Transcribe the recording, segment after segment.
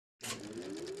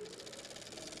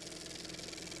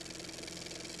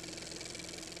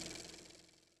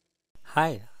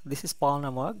Hi, this is Paul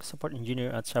Namuag, support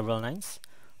engineer at Severalnines.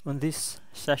 On this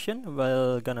session,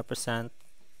 we're gonna present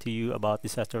to you about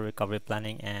disaster recovery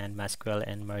planning and MySQL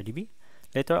and MariaDB.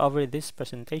 Later over this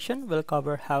presentation, we'll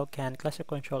cover how can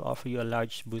ClusterControl offer you a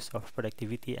large boost of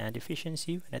productivity and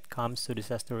efficiency when it comes to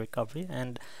disaster recovery,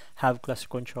 and have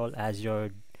ClusterControl as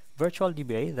your virtual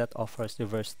DBA that offers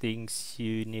diverse things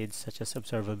you need, such as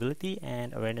observability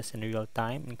and awareness in real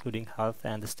time, including health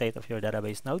and the state of your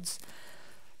database nodes.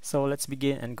 So let's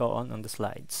begin and go on the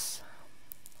slides.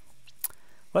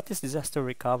 What is disaster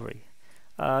recovery?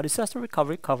 Disaster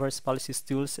recovery covers policies,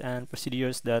 tools, and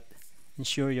procedures that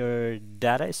ensure your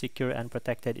data is secure and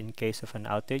protected in case of an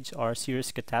outage or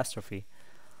serious catastrophe.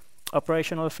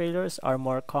 Operational failures are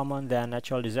more common than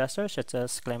natural disasters such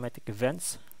as climatic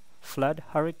events, flood,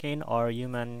 hurricane, or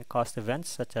human-caused events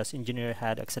such as engineer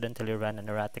had accidentally run an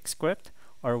erratic script,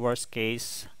 or worst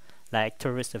case like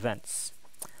terrorist events.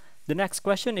 The next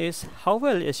question is, how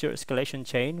well is your escalation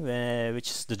chain,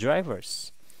 which is the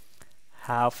drivers?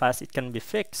 How fast it can be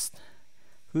fixed?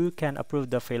 Who can approve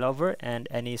the failover and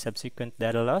any subsequent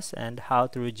data loss, and how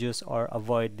to reduce or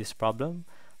avoid this problem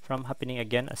from happening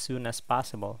again as soon as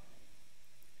possible?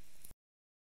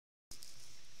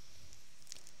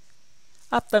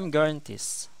 Uptime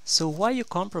guarantees. So why you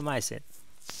compromise it?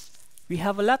 We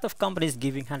have a lot of companies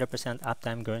giving 100%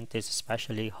 uptime guarantees,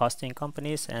 especially hosting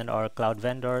companies and or cloud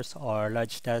vendors or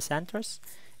large data centers.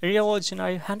 In real world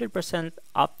scenario, 100%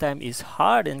 uptime is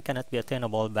hard and cannot be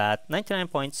attainable, but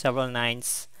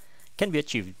 99.79 can be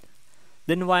achieved.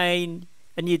 Then why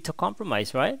a need to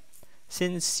compromise, right?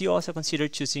 Since you also consider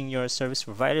choosing your service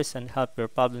providers and help your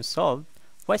problem solved,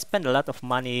 why spend a lot of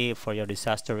money for your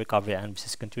disaster recovery and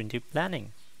business continuity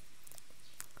planning?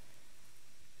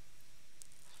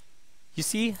 You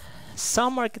see,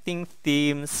 some marketing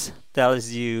teams tells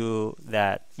you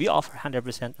that we offer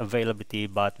 100% availability,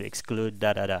 but we exclude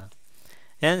da.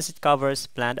 Hence, it covers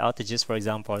planned outages, for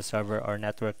example, server or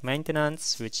network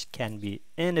maintenance, which can be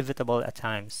inevitable at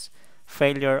times.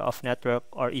 Failure of network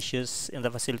or issues in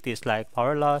the facilities like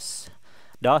power loss,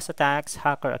 DOS attacks,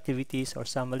 hacker activities, or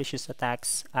some malicious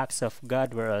attacks, acts of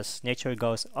God, whereas nature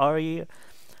goes awry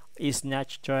is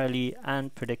naturally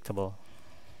unpredictable.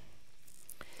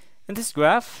 In this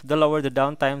graph, the lower the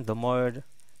downtime, the more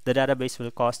the database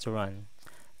will cost to run.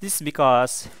 This is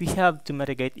because we have to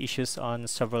mitigate issues on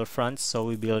several fronts, so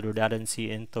we build redundancy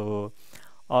into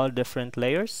all different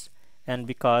layers. And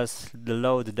because the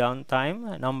low the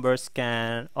downtime, numbers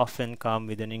can often come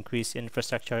with an increased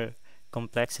infrastructure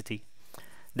complexity.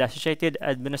 The associated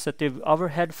administrative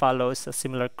overhead follows a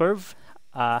similar curve.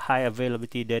 A high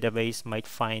availability database might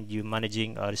find you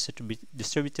managing a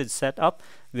distributed setup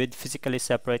with physically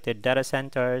separated data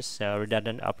centers,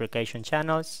 redundant application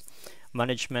channels,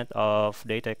 management of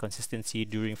data consistency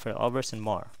during failovers, and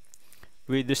more.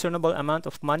 With reasonable amount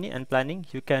of money and planning,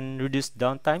 you can reduce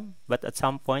downtime, but at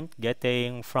some point,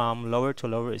 getting from lower to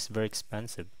lower is very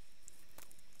expensive.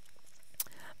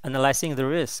 Analyzing the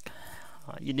risk.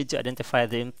 You need to identify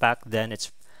the impact, then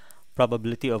its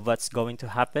probability of what's going to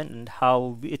happen, and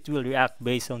how it will react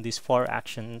based on these four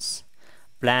actions: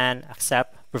 plan,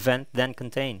 accept, prevent, then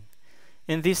contain.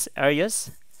 In these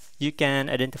areas, you can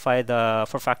identify the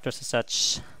four factors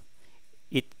such: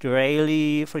 it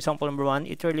rarely, for example, number one,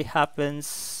 it rarely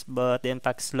happens, but the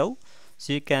impact is low,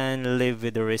 so you can live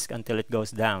with the risk until it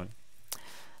goes down.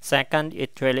 Second,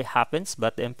 it rarely happens,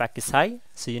 but the impact is high,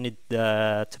 so you need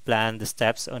to plan the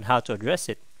steps on how to address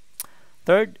it.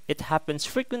 Third, it happens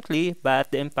frequently, but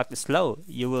the impact is low.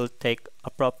 You will take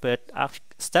appropriate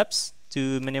steps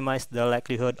to minimize the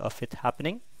likelihood of it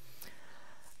happening.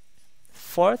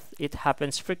 Fourth, it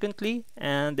happens frequently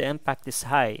and the impact is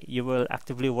high. You will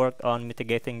actively work on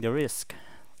mitigating the risk.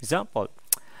 Example,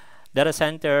 data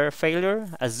center failure,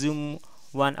 assume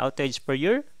one outage per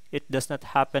year. It does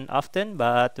not happen often,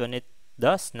 but when it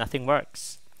does, nothing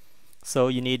works. So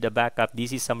you need a backup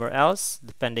DC somewhere else,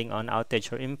 depending on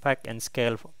outage or impact and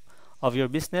scale of your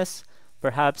business.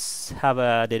 Perhaps have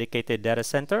a dedicated data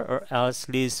center, or else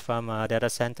lease from a data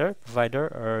center provider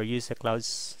or use a cloud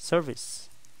service.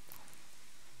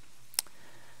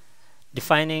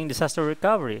 Defining disaster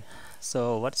recovery.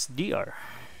 So what's DR?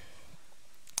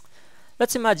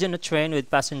 Let's imagine a train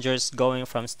with passengers going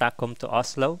from Stockholm to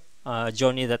Oslo. A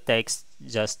journey that takes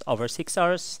just over 6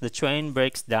 hours. The train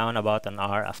breaks down about an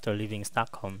hour after leaving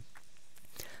Stockholm.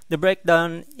 The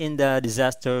breakdown in the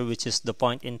disaster, which is the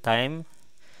point in time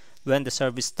when the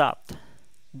service stopped.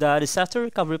 The disaster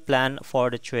recovery plan for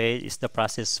the train is the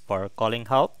process for calling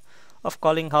help,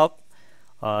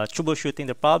 troubleshooting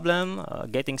the problem,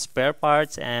 getting spare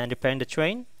parts, and repairing the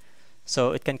train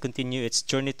so it can continue its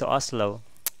journey to Oslo.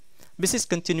 Business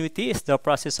continuity is the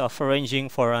process of arranging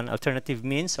for an alternative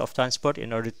means of transport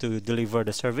in order to deliver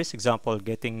the service. Example,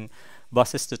 getting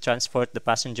buses to transport the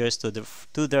passengers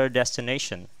to their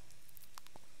destination.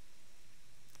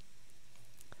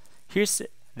 Here's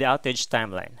the outage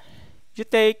timeline. You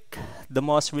take the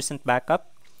most recent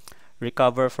backup,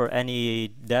 recover for any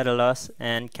data loss,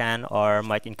 and can or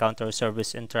might encounter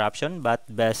service interruption, but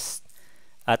best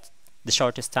at the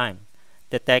shortest time.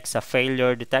 Detects a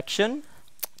failure detection,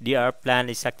 DR plan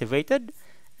is activated,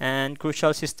 and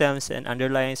crucial systems and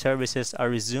underlying services are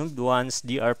resumed once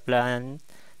DR plan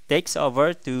takes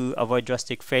over to avoid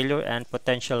drastic failure and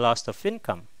potential loss of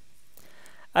income.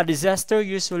 A disaster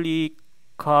usually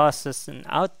causes an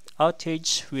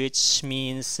outage, which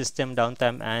means system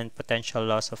downtime and potential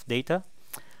loss of data.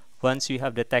 Once we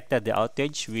have detected the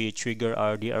outage, we trigger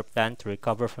our DR plan to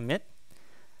recover from it.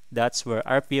 That's where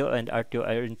RPO and RTO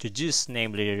are introduced,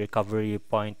 namely recovery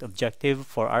point objective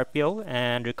for RPO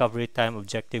and recovery time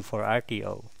objective for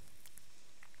RTO.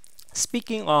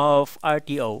 Speaking of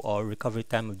RTO, or recovery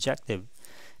time objective,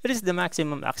 it is the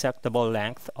maximum acceptable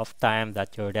length of time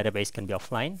that your database can be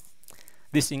offline.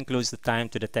 This includes the time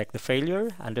to detect the failure,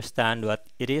 understand what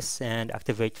it is, and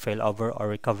activate failover or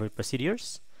recovery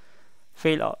procedures.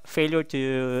 Failure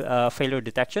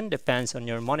detection depends on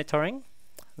your monitoring.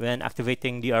 When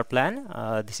activating DR plan,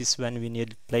 this is when we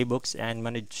need playbooks and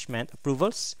management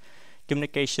approvals,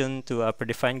 communication to a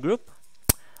predefined group,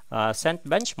 set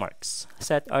benchmarks,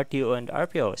 set RTO and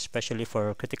RPO, especially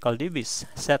for critical DBs,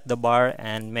 set the bar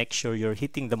and make sure you're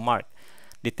hitting the mark,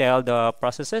 detail the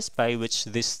processes by which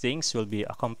these things will be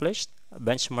accomplished,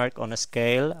 benchmark on a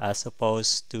scale as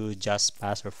opposed to just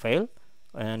pass or fail,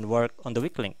 and work on the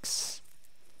weak links.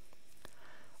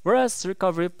 Whereas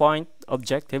recovery point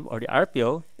objective, or the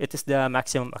RPO, it is the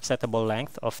maximum acceptable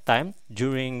length of time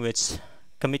during which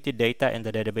committed data in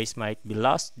the database might be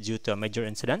lost due to a major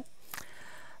incident.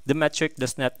 The metric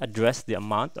does not address the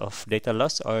amount of data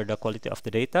loss or the quality of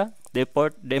the data. The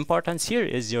importance here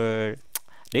is your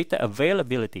data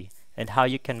availability and how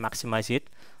you can maximize it.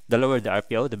 The lower the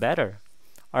RPO, the better.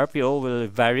 RPO will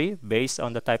vary based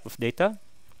on the type of data.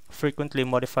 Frequently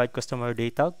modified customer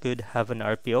data could have an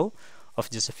RPO of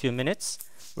just a few minutes,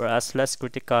 whereas less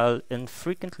critical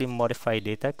infrequently modified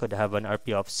data could have an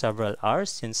RPO of several hours,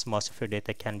 since most of your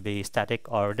data can be static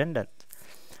or redundant.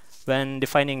 When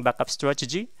defining backup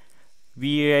strategy,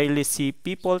 we rarely see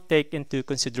people take into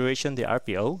consideration the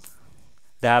RPO.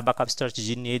 The backup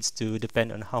strategy needs to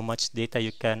depend on how much data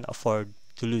you can afford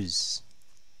to lose.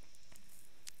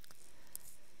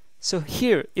 So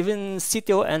here, even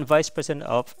CTO and Vice President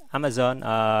of Amazon,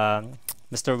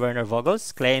 Mr. Werner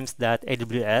Vogels, claims that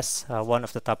AWS, one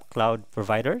of the top cloud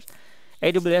providers,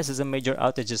 AWS has a major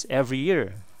outages every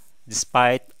year,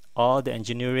 despite all the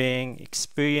engineering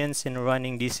experience in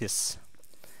running DCs.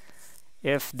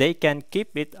 If they can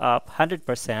keep it up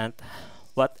 100%,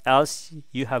 what else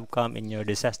you have come in your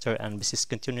disaster and business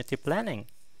continuity planning?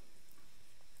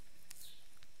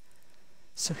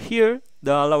 So here,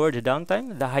 the lower the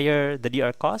downtime, the higher the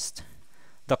DR cost.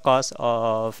 The cost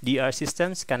of DR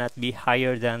systems cannot be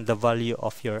higher than the value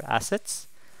of your assets.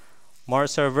 More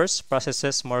servers,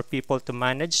 processes, more people to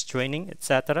manage, training,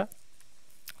 etc.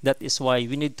 That is why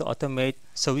we need to automate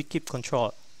so we keep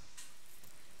control.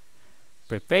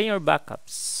 Prepare your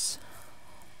backups.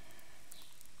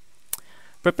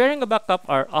 Preparing a backup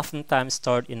are oftentimes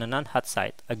stored in a non-hot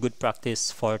site. A good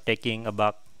practice for taking a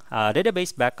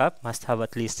database backup must have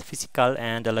at least physical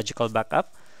and a logical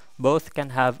backup. Both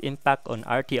can have impact on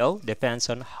RTO, depends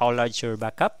on how large your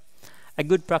backup. A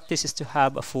good practice is to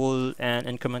have a full and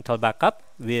incremental backup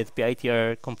with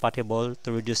PITR compatible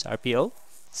to reduce RPO.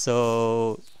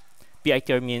 So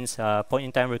PITR means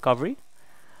point-in-time recovery.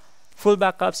 Full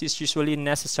backups is usually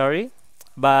necessary,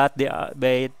 but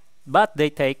they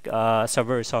take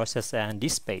server resources and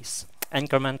disk space.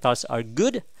 Incrementals are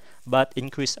good, but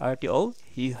increase RTO.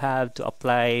 You have to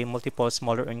apply multiple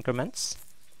smaller increments.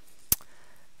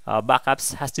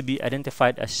 Backups has to be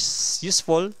identified as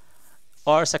useful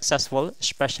or successful,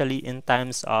 especially in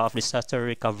times of disaster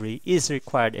recovery, is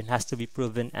required and has to be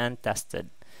proven and tested.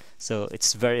 So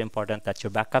it's very important that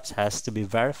your backups has to be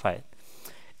verified.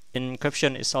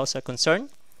 Encryption is also a concern,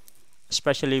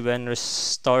 especially when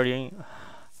restoring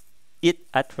it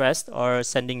at rest or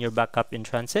sending your backup in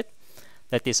transit,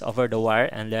 that is over the wire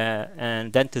and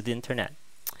then to the internet.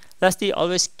 Lastly,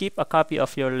 always keep a copy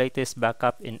of your latest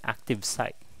backup in active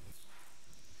site.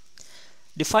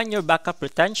 Define your backup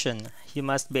retention. You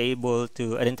must be able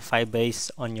to identify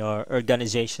based on your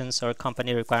organization's or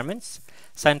company requirements.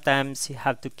 Sometimes you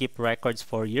have to keep records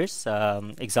for years.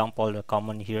 Example, the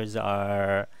common here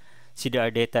are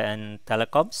CDR data and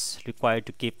telecoms required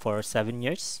to keep for 7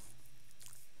 years.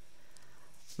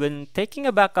 When taking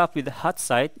a backup with a hot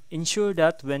site, ensure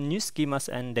that when new schemas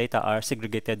and data are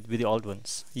segregated with the old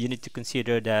ones, you need to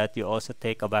consider that you also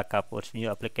take a backup of new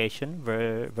application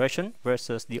version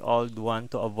versus the old one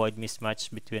to avoid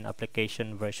mismatch between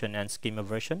application version and schema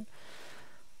version.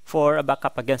 For a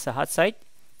backup against a hot site,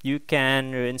 you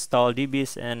can reinstall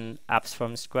DBs and apps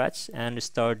from scratch and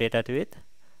restore data to it.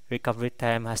 Recovery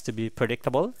time has to be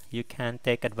predictable. You can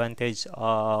take advantage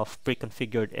of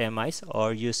pre-configured AMIs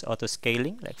or use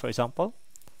auto-scaling, like for example.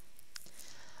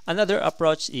 Another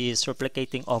approach is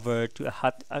replicating over to a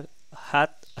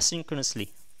hot asynchronously.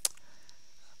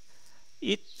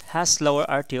 It has lower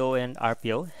RTO and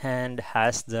RPO and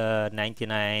has the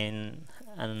 99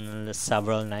 and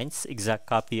Severalnines exact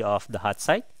copy of the hot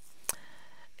site.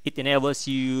 It enables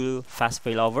you fast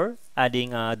failover.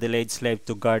 Adding a delayed slave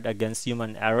to guard against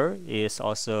human error is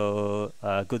also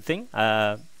a good thing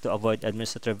to avoid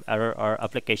administrative error or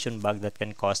application bug that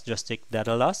can cause drastic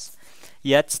data loss.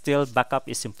 Yet still, backup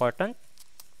is important.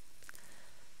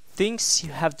 Things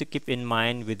you have to keep in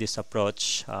mind with this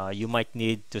approach: you might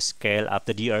need to scale up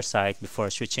the DR site before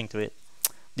switching to it.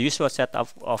 The usual setup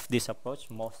of this approach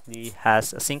mostly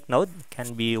has a sync node,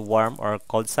 can be warm or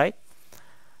cold site.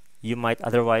 You might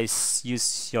otherwise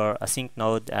use your async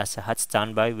node as a hot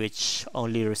standby, which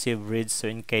only receive reads, so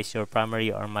in case your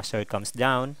primary or master comes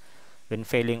down, when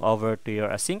failing over to your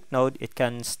async node, it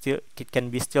can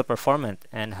be still performant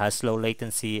and has low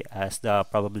latency as the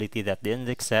probability that the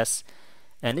indexes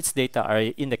and its data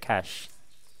are in the cache.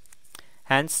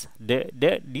 Hence, the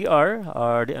DR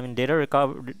or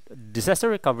disaster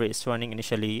recovery is running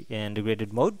initially in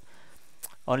degraded mode.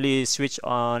 Only switch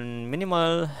on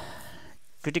minimal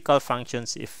critical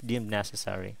functions if deemed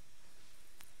necessary.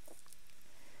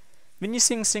 When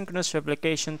using synchronous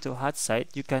replication to hot site,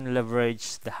 you can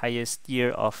leverage the highest tier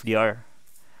of DR.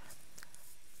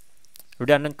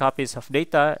 Redundant copies of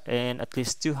data in at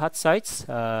least 2 hot sites.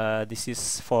 This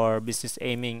is for business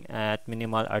aiming at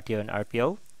minimal RTO and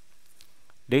RPO.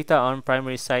 Data on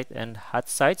primary site and hot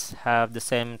sites have the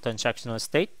same transactional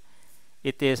state.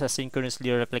 It is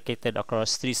asynchronously replicated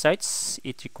across 3 sites.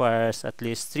 It requires at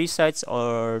least 3 sites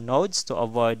or nodes to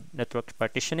avoid network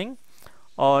partitioning.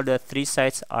 All the 3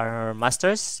 sites are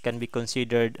masters, can be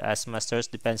considered as masters,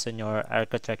 depends on your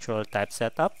architectural type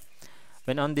setup.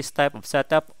 When on this type of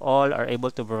setup, all are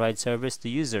able to provide service to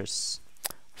users.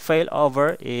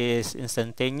 Failover is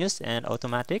instantaneous and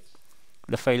automatic.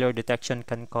 The failure detection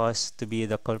can cause to be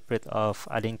the culprit of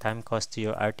adding time cost to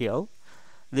your RTO.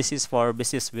 This is for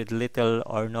business with little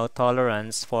or no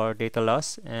tolerance for data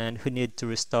loss and who need to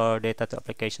restore data to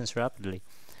applications rapidly.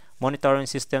 Monitoring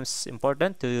systems is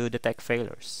important to detect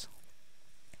failures.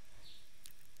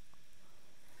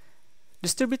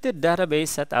 Distributed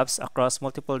database setups across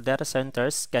multiple data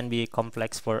centers can be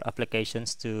complex for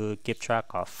applications to keep track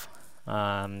of.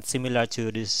 Similar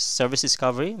to the service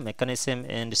discovery mechanism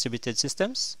in distributed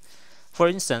systems. For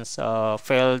instance,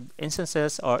 failed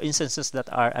instances or instances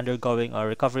that are undergoing a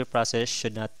recovery process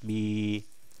should not be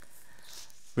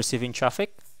receiving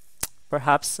traffic.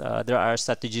 Perhaps there are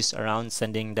strategies around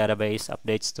sending database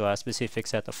updates to a specific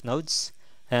set of nodes,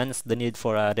 hence the need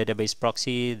for a database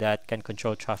proxy that can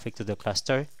control traffic to the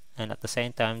cluster and at the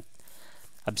same time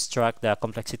abstract the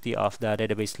complexity of the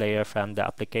database layer from the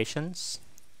applications.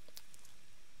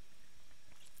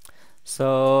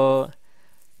 So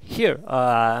here,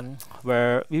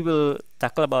 where we will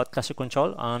tackle about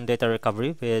ClusterControl on data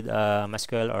recovery with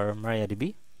MySQL or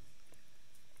MariaDB.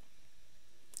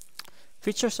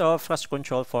 Features of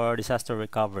ClusterControl for disaster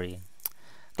recovery.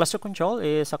 ClusterControl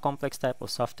is a complex type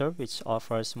of software which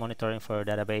offers monitoring for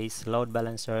database, load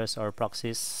balancers or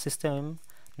proxies, system,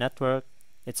 network,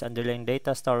 its underlying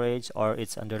data storage, or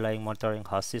its underlying monitoring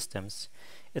host systems.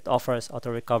 It offers auto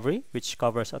recovery, which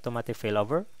covers automatic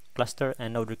failover, cluster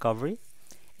and node recovery,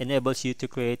 enables you to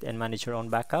create and manage your own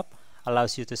backup,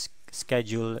 allows you to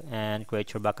schedule and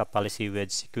create your backup policy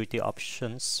with security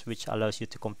options, which allows you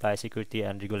to comply security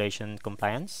and regulation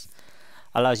compliance,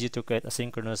 allows you to create a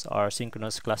synchronous or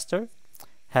synchronous cluster,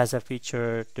 has a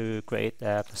feature to create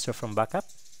a cluster from backup,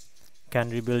 can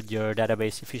rebuild your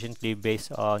database efficiently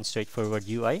based on straightforward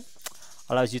UI,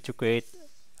 allows you to create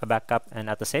a backup and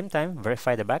at the same time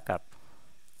verify the backup.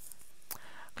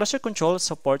 ClusterControl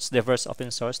supports diverse open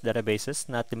source databases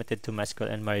not limited to MySQL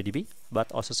and MariaDB,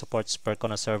 but also supports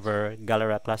Percona Server,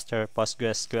 Galera Cluster,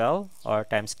 PostgreSQL or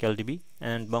TimescaleDB,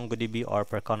 and MongoDB or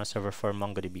Percona Server for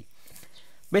MongoDB.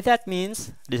 By that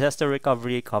means, disaster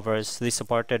recovery covers the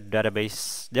supported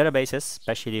databases,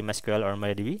 especially MySQL or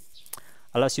MariaDB.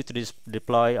 allows you to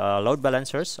deploy load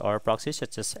balancers or proxies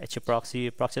such as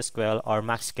HProxy, ProxySQL, or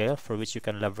MaxScale, for which you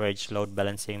can leverage load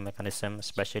balancing mechanism,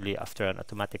 especially after an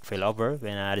automatic failover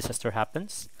when a disaster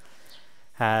happens.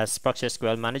 Has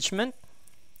ProxySQL management,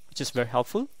 which is very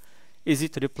helpful. Easy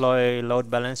to deploy load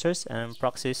balancers and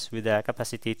proxies with the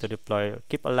capacity to deploy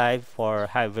keep alive for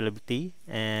high availability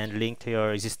and link to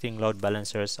your existing load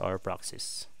balancers or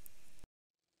proxies.